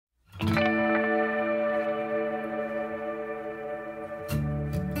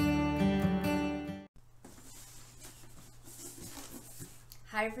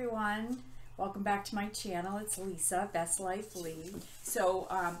Hi everyone, welcome back to my channel. It's Lisa, Best Life Lee. So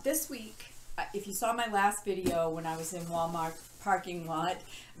this week, if you saw my last video when I was in Walmart parking lot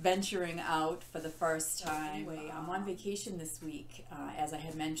venturing out for the first time, anyway, I'm on vacation this week, as I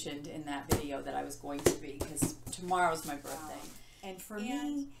had mentioned in that video that I was going to be, because tomorrow's my birthday. And for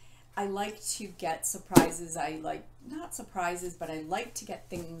me, I like to get surprises. Not surprises, but I like to get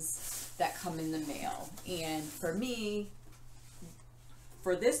things that come in the mail. And for me,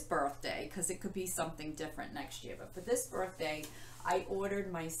 for this birthday, because it could be something different next year, but for this birthday, I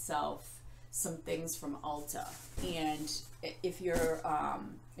ordered myself some things from Ulta. And if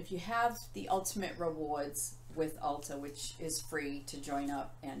you have the Ultimate Rewards with Ulta, which is free to join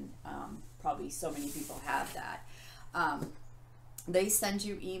up, and probably so many people have that, they send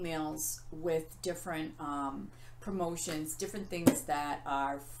you emails with different promotions, different things that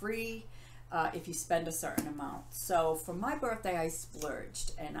are free if you spend a certain amount. So for my birthday, I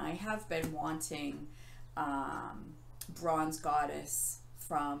splurged, and I have been wanting Bronze Goddess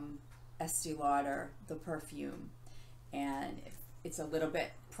from Estee Lauder, the perfume, and it's a little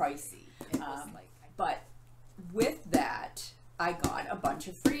bit pricey. But with that, I got a bunch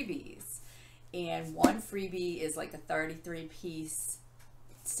of freebies, and one freebie is like a 33-piece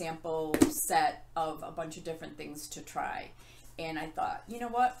sample set of a bunch of different things to try. And I thought, you know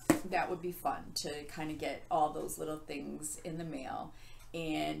what, that would be fun to kind of get all those little things in the mail.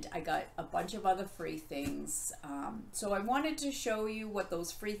 And I got a bunch of other free things. So I wanted to show you what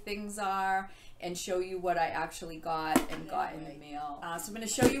those free things are and show you what I actually got and got in the mail. So I'm going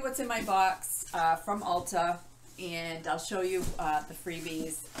to show you what's in my box from Ulta, and I'll show you the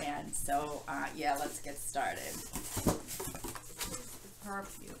freebies. And so, yeah, let's get started.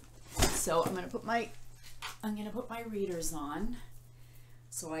 Perfume. So I'm going to put my readers on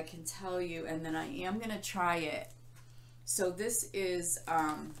so I can tell you, and then I am going to try it. So this is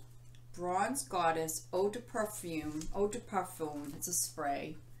Bronze Goddess Eau de Parfum. It's a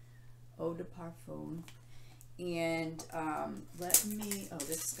spray. Eau de Parfum. And this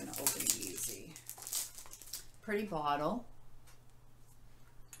is going to open easy. Pretty bottle.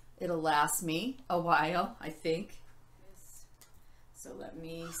 It'll last me a while, I think. So let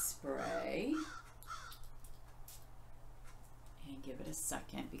me spray. Give it a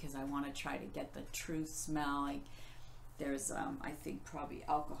second because I want to try to get the true smell. Like there's I think probably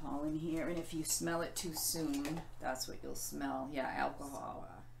alcohol in here, and if you smell it too soon, that's what you'll smell. Yeah, alcohol.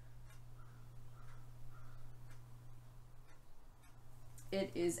 It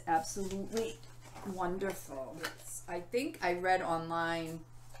is absolutely wonderful. I think I read online,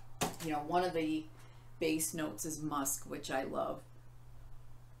 you know, one of the base notes is musk, which I love.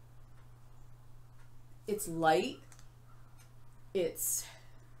 It's light.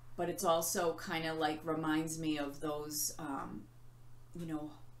 But it's also kind of like reminds me of those, you know,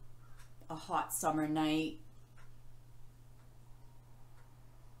 a hot summer night.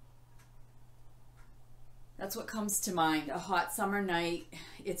 That's what comes to mind, a hot summer night.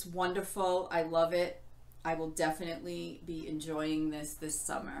 It's wonderful. I love it. I will definitely be enjoying this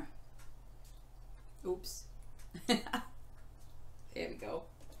summer. Oops. There we go.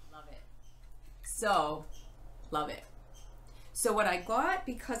 Love it. So, love it. So what I got,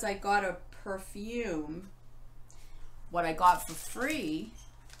 because I got a perfume, what I got for free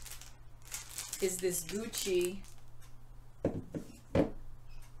is this Gucci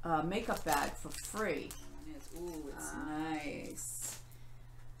makeup bag for free. Ooh, it's nice.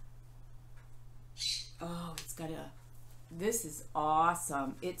 Oh, it's got this is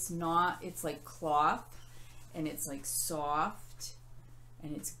awesome. It's like cloth, and it's like soft,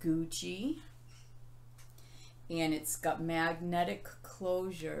 and it's Gucci. And it's got magnetic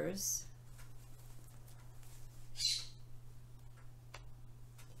closures.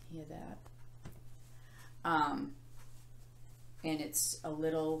 Hear that? And it's a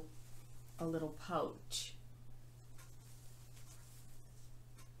little pouch.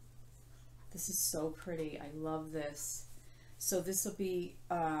 This is so pretty. I love this. So this will be,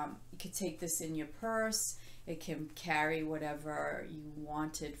 you could take this in your purse. It can carry whatever you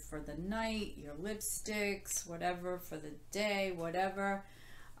wanted for the night, your lipsticks, whatever for the day, whatever.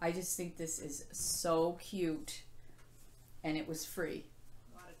 I just think this is so cute, and it was free.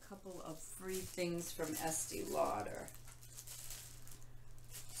 Got a couple of free things from Estee Lauder.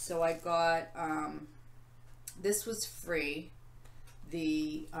 So I got, this was free,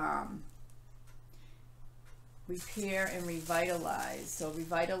 the Repair and Revitalize. So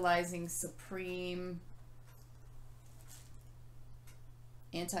Revitalizing Supreme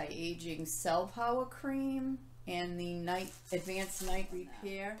Anti-Aging Cell Power Cream, and the Advanced Night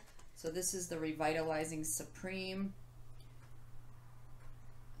Repair. So this is the Revitalizing Supreme.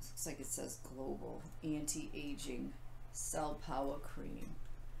 looks like it says Global Anti-Aging Cell Power Cream.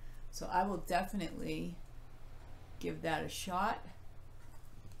 So I will definitely give that a shot.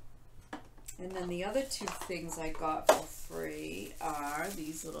 And then the other two things I got for free are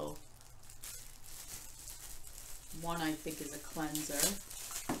these little, one I think is a cleanser,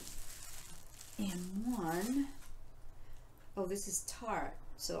 and one, oh, this is Tarte.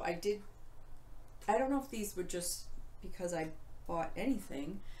 So I don't know if these were just because I bought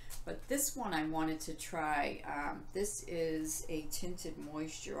anything, but this one I wanted to try. This is a tinted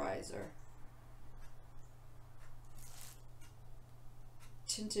moisturizer.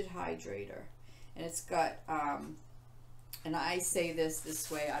 Tinted hydrator, and it's got and I say this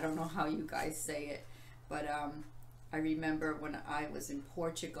way, I don't know how you guys say it, but I remember when I was in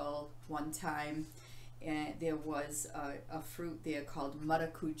Portugal one time, and there was a fruit there called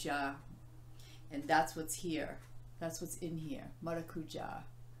maracuja, and that's what's here, that's what's in here, maracuja,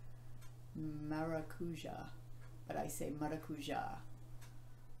 but I say maracuja,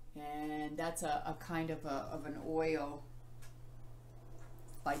 and that's a kind of an oil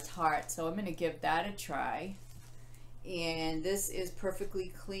by Tarte. So I'm going to give that a try. And this is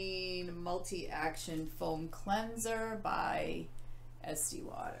Perfectly Clean Multi-Action Foam Cleanser by Estee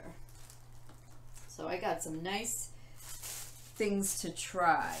Lauder. So I got some nice things to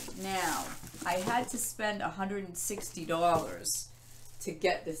try. Now, I had to spend $160 to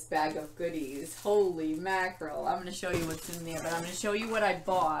get this bag of goodies. Holy mackerel. I'm going to show you what's in there, but I'm going to show you what I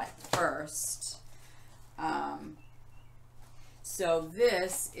bought first. So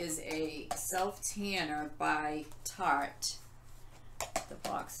this is a self-tanner by Tarte. The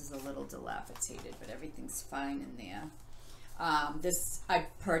box is a little dilapidated, but everything's fine in there. This I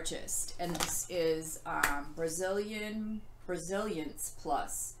purchased, and this is Brazilians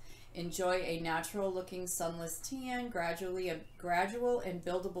Plus. Enjoy a natural-looking sunless tan, gradual and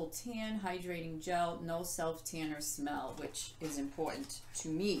buildable tan, hydrating gel, no self-tanner smell, which is important to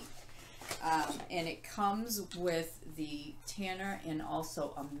me. And it comes with the tanner and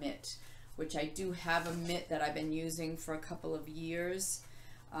also a mitt, which I do have a mitt that I've been using for a couple of years,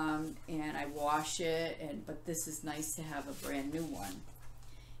 and I wash it, but this is nice to have a brand new one,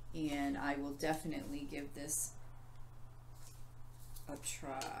 and I will definitely give this a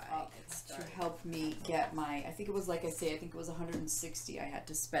try to help me get my, I think it was, like I say, I think it was $160 I had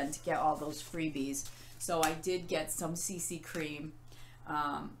to spend to get all those freebies. So I did get some CC cream.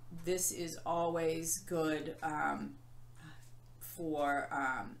 This is always good for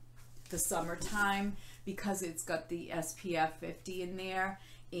the summertime because it's got the SPF 50 in there,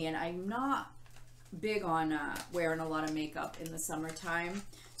 and I'm not big on wearing a lot of makeup in the summertime,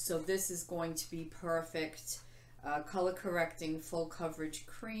 so this is going to be perfect. Color correcting full coverage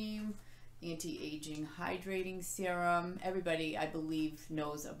cream, anti-aging hydrating serum. Everybody, I believe,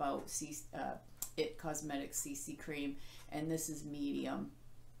 knows about IT Cosmetics CC cream, and this is medium,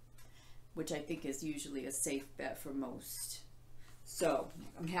 which I think is usually a safe bet for most. So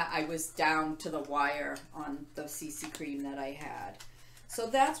I was down to the wire on the CC cream that I had. So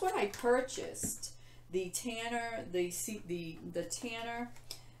that's what I purchased: the tanner, the tanner,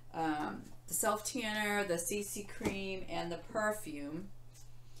 the self tanner, the CC cream, and the perfume.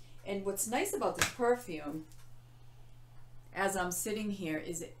 And what's nice about this perfume, as I'm sitting here,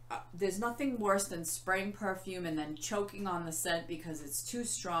 is there's nothing worse than spraying perfume and then choking on the scent because it's too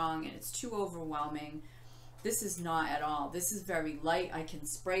strong and it's too overwhelming. This is not at all. This is very light. I can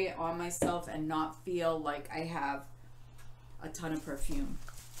spray it on myself and not feel like I have a ton of perfume.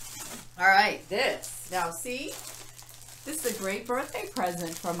 All right, this. Now see, this is a great birthday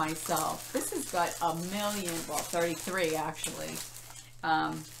present for myself. This has got 33 actually.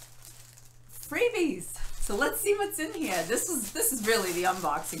 Freebies. So let's see what's in here. This is really the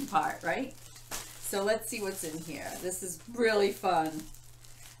unboxing part, right? So let's see what's in here. This is really fun.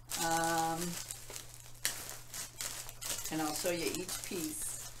 And I'll show you each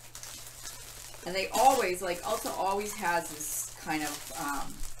piece. And they always, like, Ulta always has this kind of,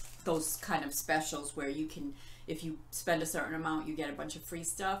 those kind of specials where you can, if you spend a certain amount, you get a bunch of free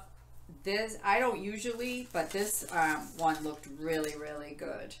stuff. This, I don't usually, but this one looked really, really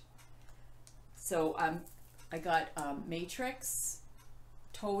good. So I got Matrix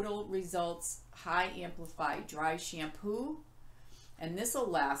Total Results High Amplified Dry Shampoo, and this will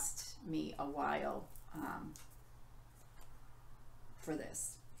last me a while for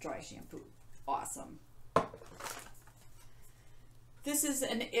this dry shampoo. Awesome. This is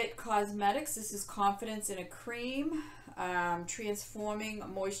an IT Cosmetics. This is Confidence in a Cream, Transforming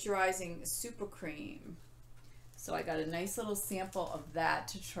Moisturizing Super Cream. So I got a nice little sample of that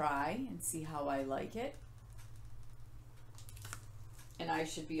to try and see how I like it. and I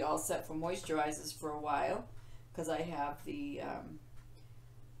should be all set for moisturizers for a while, because I have the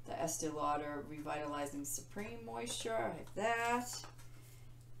Estee Lauder Revitalizing Supreme Moisture. I have that.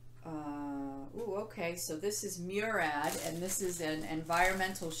 Ooh, okay, so this is Murad, and this is an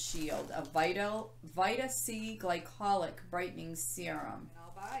environmental shield, a Vita C glycolic brightening serum. And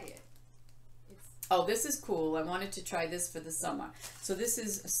I'll buy it. Oh, this is cool. I wanted to try this for the summer. So this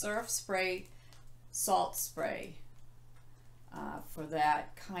is a surf spray, salt spray, for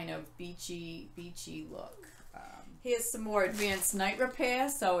that kind of beachy look. Here's some more advanced night repair.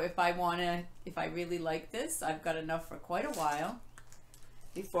 So if I really like this, I've got enough for quite a while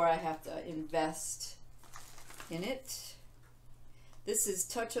before I have to invest in it. This is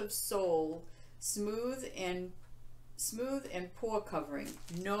Touch of Soul, smooth and pore covering.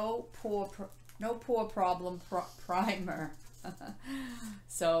 No pore problem primer.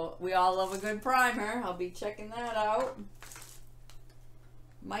 So we all love a good primer. I'll be checking that out.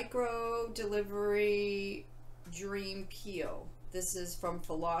 Micro Delivery Dream Peel. This is from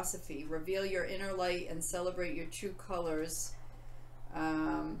Philosophy. Reveal your inner light and celebrate your true colors.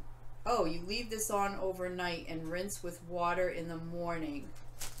 Oh, you leave this on overnight and rinse with water in the morning.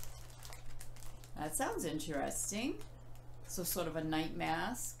 That sounds interesting. So sort of a night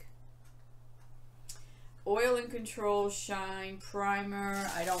mask. Oil and Control Shine Primer.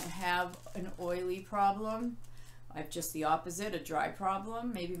 I don't have an oily problem. I have just the opposite, a dry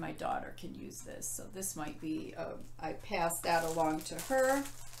problem. Maybe my daughter can use this. So this might be, I passed that along to her.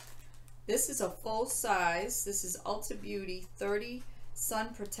 This is a full size. This is Ulta Beauty 30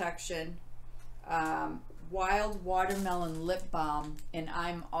 Sun Protection Wild Watermelon Lip Balm. And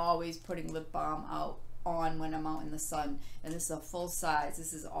I'm always putting lip balm on when I'm out in the sun. And this is a full size.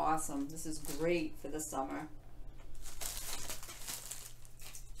 This is awesome. This is great for the summer.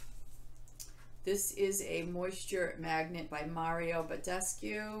 This is a moisture magnet by Mario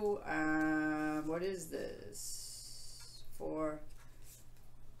Badescu. What is this? For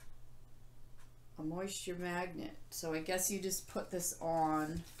a moisture magnet. So I guess you just put this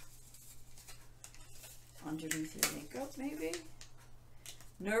on underneath your makeup, maybe?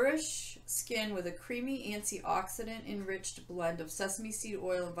 Nourish skin with a creamy antioxidant enriched blend of sesame seed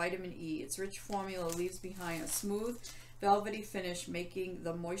oil and vitamin E. Its rich formula leaves behind a smooth, velvety finish, making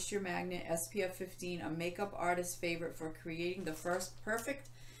the Moisture Magnet SPF 15 a makeup artist's favorite for creating the first perfect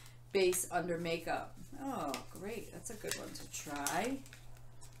base under makeup. Oh, great. That's a good one to try.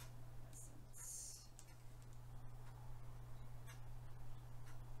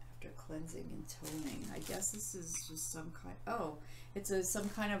 After cleansing and toning. I guess this is just some kind... Oh, it's some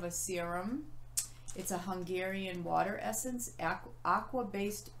kind of a serum. It's a Hungarian water essence,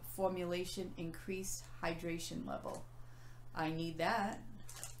 aqua-based formulation, increased hydration level. I need that.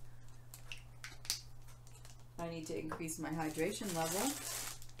 I need to increase my hydration level.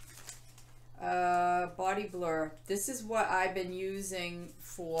 Body Blur. This is what I've been using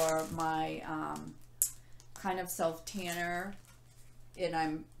for my kind of self-tanner, and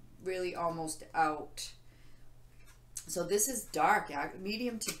I'm really almost out. So this is dark,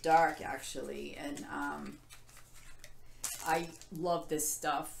 medium to dark actually, and I love this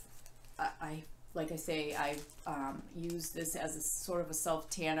stuff. Like I say, I use this as a sort of a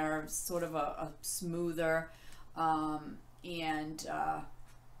self-tanner, sort of a smoother, and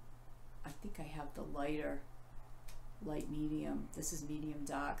I think I have the light medium. This is medium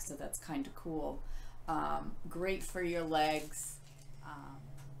dark, so that's kind of cool. Great for your legs.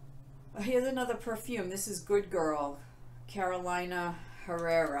 Here's another perfume. This is Good Girl, Carolina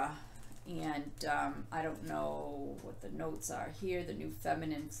Herrera. And I don't know what the notes are here, the new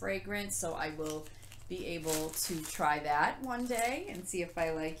feminine fragrance, so I will be able to try that one day and see if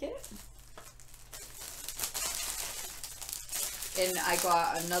I like it. And I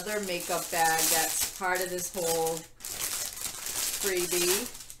got another makeup bag that's part of this whole freebie,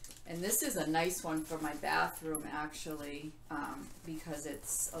 and this is a nice one for my bathroom actually, because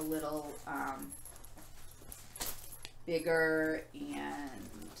it's a little bigger, and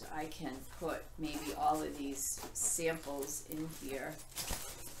I can put maybe all of these samples in here,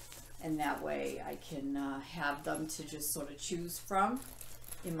 and that way I can have them to just sort of choose from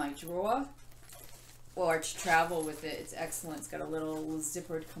in my drawer or to travel with it. It's excellent. It's got a little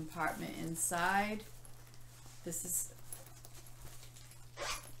zippered compartment inside. This is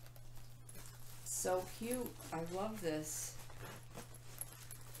so cute. I love this.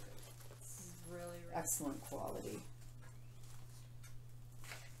 This is really excellent quality.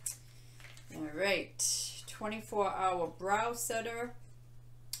 All right, 24-hour brow setter,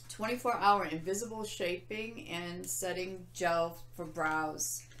 24-hour invisible shaping and setting gel for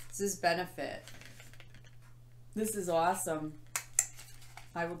brows. This is Benefit. This is awesome.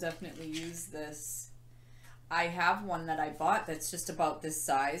 I will definitely use this. I have one that I bought that's just about this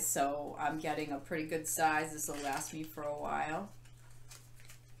size, so I'm getting a pretty good size. This will last me for a while.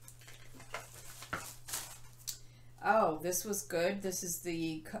 Oh, this was good. This is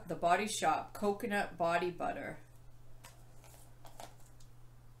the Body Shop Coconut Body Butter.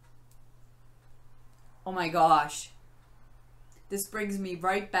 Oh my gosh. This brings me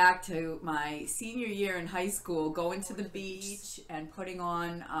right back to my senior year in high school, going to the beach and putting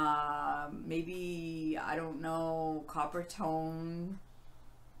on maybe, I don't know, copper tone.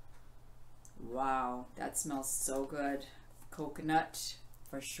 Wow, that smells so good. Coconut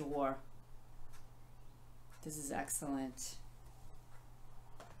for sure. This is excellent.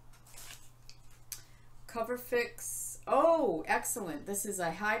 Cover Fix. Oh, excellent. This is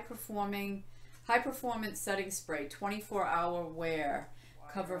a high performance setting spray, 24-hour wear.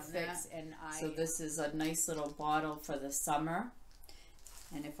 Cover Fix. So this is a nice little bottle for the summer.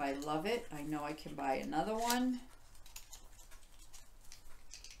 And if I love it, I know I can buy another one.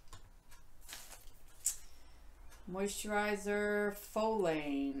 Moisturizer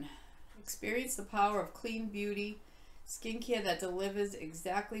Folane. Experience the power of clean beauty, skincare that delivers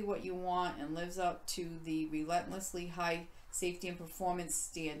exactly what you want and lives up to the relentlessly high safety and performance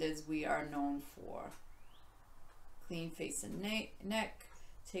standards we are known for. Clean face and neck.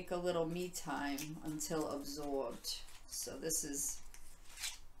 Take a little me time until absorbed. So this is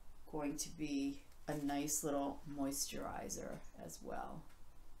going to be a nice little moisturizer as well.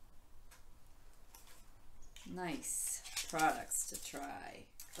 Nice products to try.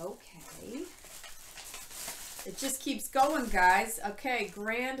 Okay. It just keeps going, guys. Okay,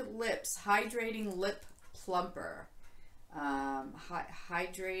 Grand Lips Hydrating Lip Plumper.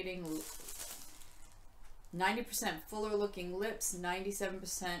 Hydrating 90% fuller looking lips,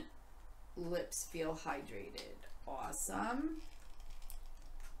 97% lips feel hydrated. Awesome.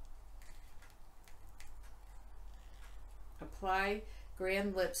 Apply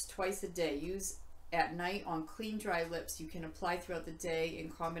Grand Lips twice a day. Use at night on clean, dry lips. You can apply throughout the day in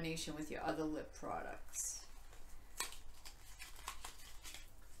combination with your other lip products.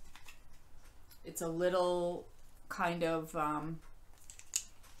 It's a little kind of,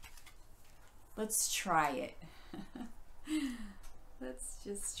 let's try it. Let's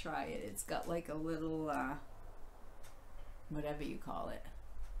just try it. It's got like a little, whatever you call it.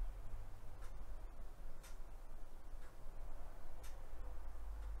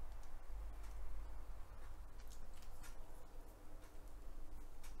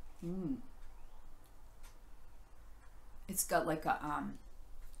 It's got like a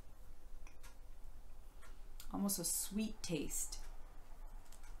almost a sweet taste.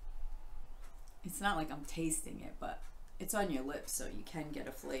 It's not like I'm tasting it, but it's on your lips, so you can get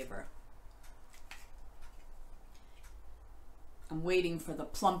a flavor. I'm waiting for the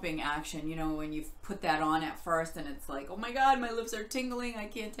plumping action, you know, when you put that on at first and it's like, oh my god, my lips are tingling, I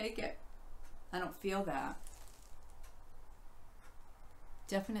can't take it. I don't feel that.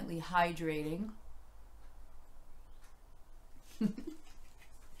 Definitely hydrating.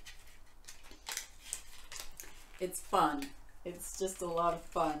 It's fun. It's just a lot of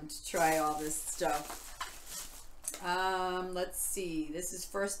fun to try all this stuff. Let's see. This is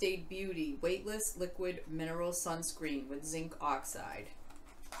First Aid Beauty Weightless Liquid Mineral Sunscreen with zinc oxide.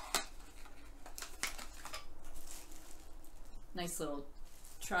 Nice little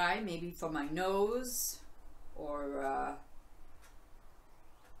try, maybe for my nose or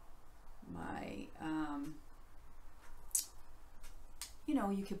my, you know,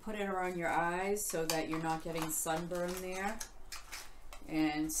 you can put it around your eyes so that you're not getting sunburn there,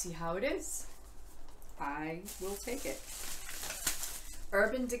 and see how it is. I will take it.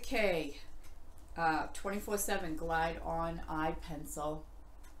 Urban Decay 24/7 Glide On Eye Pencil.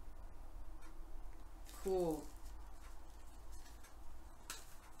 Cool.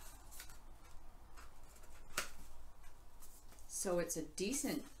 So it's a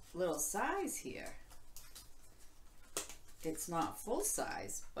decent little size here. It's not full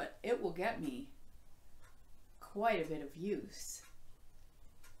size, but it will get me quite a bit of use.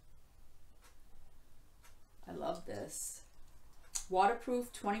 I love this.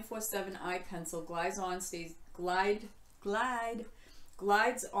 Waterproof 24/7 eye pencil glides on,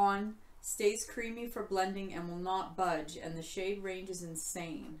 glides on, stays creamy for blending and will not budge, and the shade range is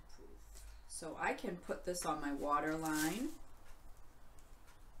insane. So I can put this on my waterline.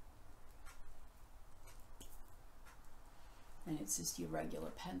 And it's just your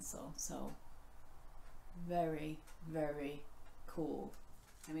regular pencil, so very, very cool.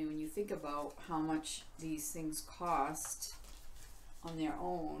 I mean, when you think about how much these things cost on their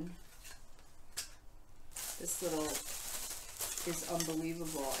own, this little is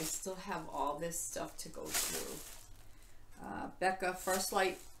unbelievable. I still have all this stuff to go through. Becca First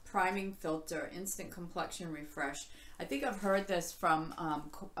Light Priming Filter, Instant Complexion Refresh. I think I've heard this from,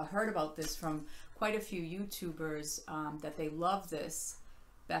 heard about this from quite a few YouTubers, that they love this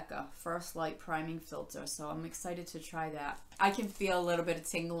Becca First Light Priming Filter. So I'm excited to try that. I can feel a little bit of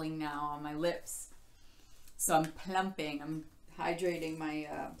tingling now on my lips. So I'm plumping, I'm hydrating my,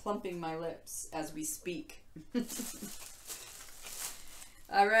 plumping my lips as we speak.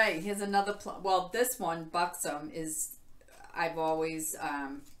 All right, here's another, well, this one, Buxom, is, I've always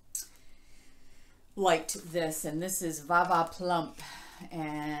liked this, and this is Vava Plump,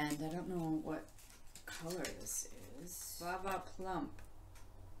 and I don't know what color this is. Vava Plump.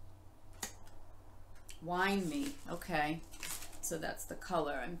 Wine Me, okay, so that's the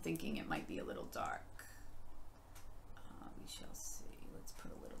color. I'm thinking it might be a little dark. We shall see. Let's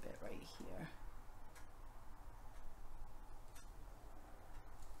put a little bit right here.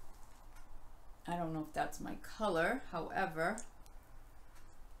 I don't know if that's my color, however,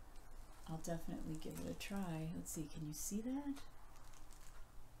 I'll definitely give it a try. Let's see, can you see that?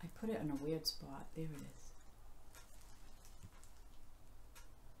 I put it in a weird spot. There it is.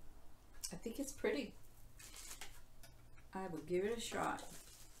 I think it's pretty. I will give it a shot.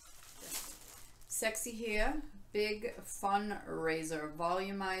 Sexy Hair Big Fun Razor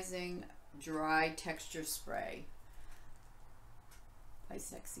Volumizing Dry Texture Spray by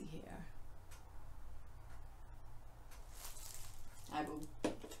Sexy Hair. I will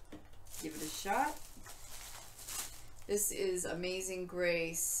give it a shot. This is Amazing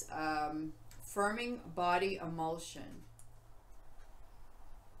Grace Firming Body Emulsion.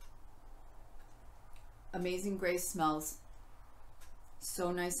 Amazing Grace smells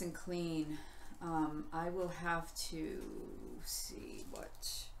so nice and clean. I will have to see what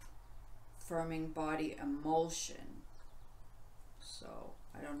Firming Body Emulsion. So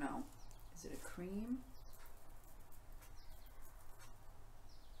I don't know. Is it a cream?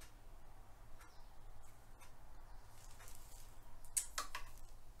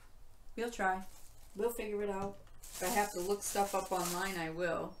 We'll try. We'll figure it out. If I have to look stuff up online, I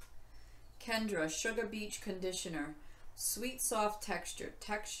will. Kendra Sugar Beach Conditioner. Sweet Soft Texture.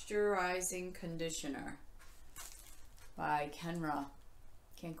 Texturizing Conditioner. By Kenra.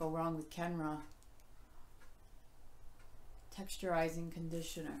 Can't go wrong with Kenra. Texturizing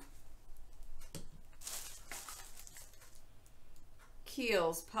Conditioner.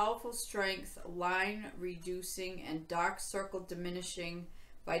 Kiehl's Powerful Strength Line Reducing and Dark Circle Diminishing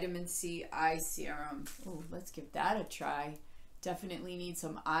Vitamin C Eye Serum. Oh, let's give that a try. Definitely need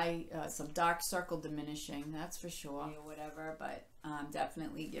some some dark circle diminishing, that's for sure, or whatever, but I'm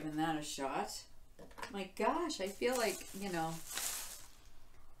definitely giving that a shot. My gosh, I feel like, you know,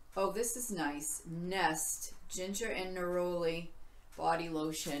 oh, this is nice. Nest Ginger and Neroli Body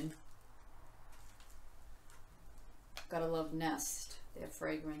Lotion. Gotta love Nest. Their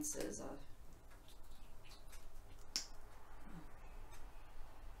fragrances are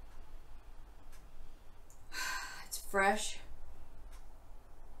fresh.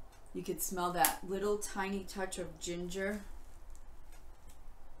 You could smell that little tiny touch of ginger.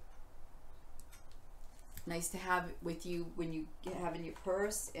 Nice to have with you when you have in your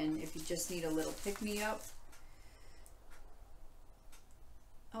purse, and if you just need a little pick-me-up.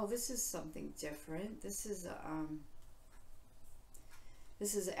 Oh, this is something different. This is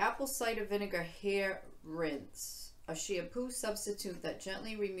apple cider vinegar hair rinse, a shampoo substitute that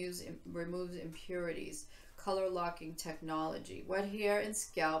gently removes impurities. Color locking technology. Wet hair and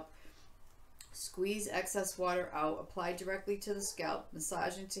scalp. Squeeze excess water out. Apply directly to the scalp.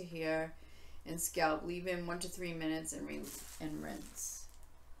 Massage into hair and scalp. Leave in 1 to 3 minutes and rinse.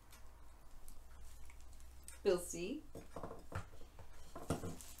 We'll see.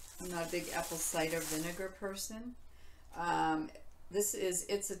 I'm not a big apple cider vinegar person.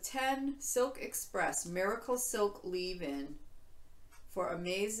 It's a 10 Silk Express Miracle Silk Leave-In for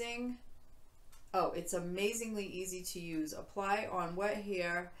amazing. Oh, it's amazingly easy to use. Apply on wet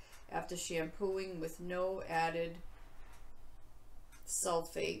hair after shampooing with no added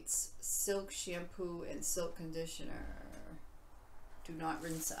sulfates. Silk shampoo and silk conditioner. Do not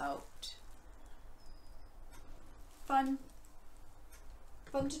rinse out. Fun.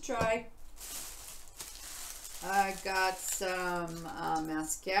 Fun to try. I got some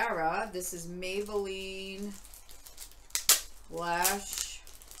mascara. This is Maybelline Lash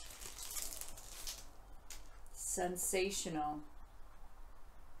Sensational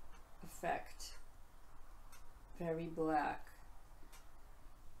Effect. Very black.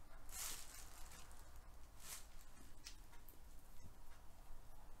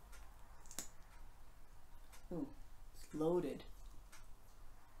 Ooh, loaded.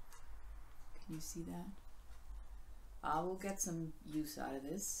 Can you see that? I will get some use out of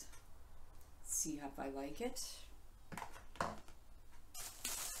this. See if I like it.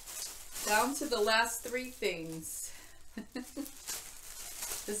 Down to the last 3 things.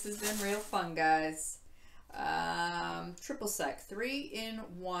 This has been real fun, guys. Triple Sec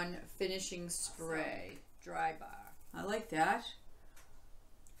 3-in-1 finishing spray, dry bar. I like that.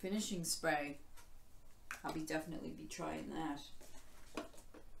 Finishing spray. I'll definitely be trying that.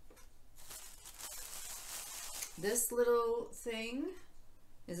 This little thing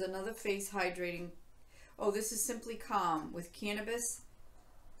is another face hydrating. Oh, this is Simply Calm with cannabis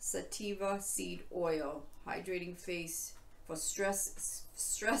sativa seed oil. Hydrating face for stressed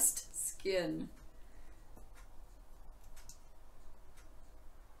skin.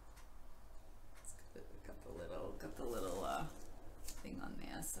 Got the little thing on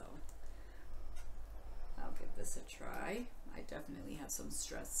there, so I'll give this a try. I definitely have some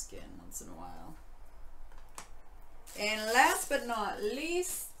stressed skin once in a while. And last but not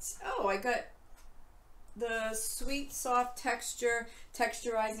least, oh, I got the Sweet Soft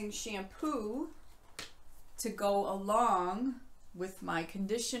texturizing shampoo to go along with my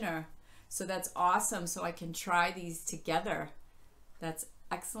conditioner. So that's awesome. So I can try these together. That's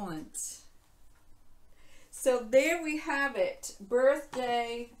excellent. So there we have it.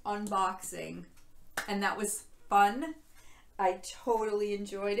 Birthday unboxing. And that was fun. I totally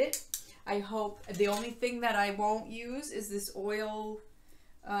enjoyed it. I hope the only thing that I won't use is this oil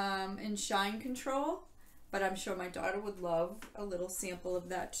and shine control, but I'm sure my daughter would love a little sample of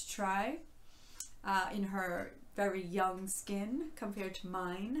that to try in her very young skin compared to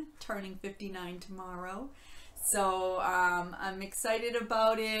mine, turning 59 tomorrow. So I'm excited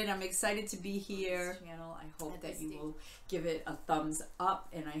about it. I'm excited to be here. Channel. I hope that you will give it a thumbs up,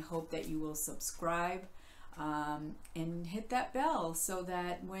 and I hope that you will subscribe. And hit that bell so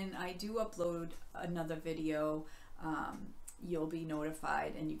that when I do upload another video, you'll be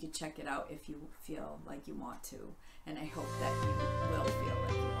notified and you can check it out if you feel like you want to. And I hope that you will feel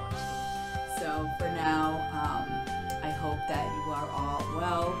like you want to. So for now, I hope that you are all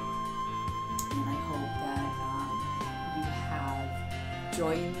well, and I hope that you have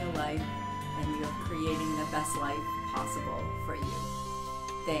joy in your life and you're creating the best life possible for you.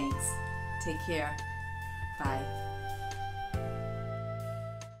 Thanks. Take care. Bye.